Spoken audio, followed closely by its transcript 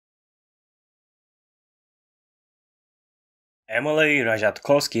Emily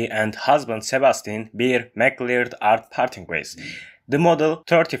Ratajkowski and husband Sebastian Beer McLeod are parting ways. The model,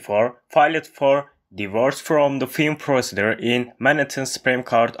 34, filed for divorce from the film producer in Manhattan Supreme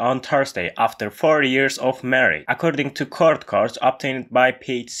Court on Thursday after 4 years of marriage, according to court records obtained by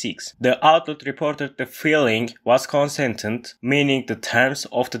Page 6. The outlet reported the filing was consented, meaning the terms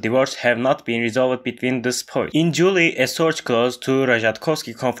of the divorce have not been resolved between the spouses. In July, a source close to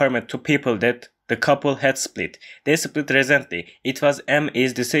Ratajkowski confirmed to People that the couple had split. They split recently. It was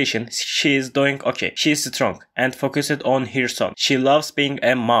Emily's decision. She is doing okay. She is strong and focused on her son. She loves being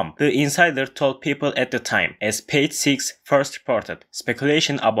a mom, the insider told People at the time. As Page 6 first reported,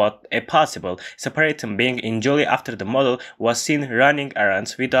 speculation about a possible separation being in July after the model was seen running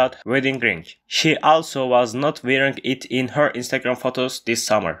errands without wedding ring. She also was not wearing it in her Instagram photos this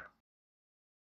summer.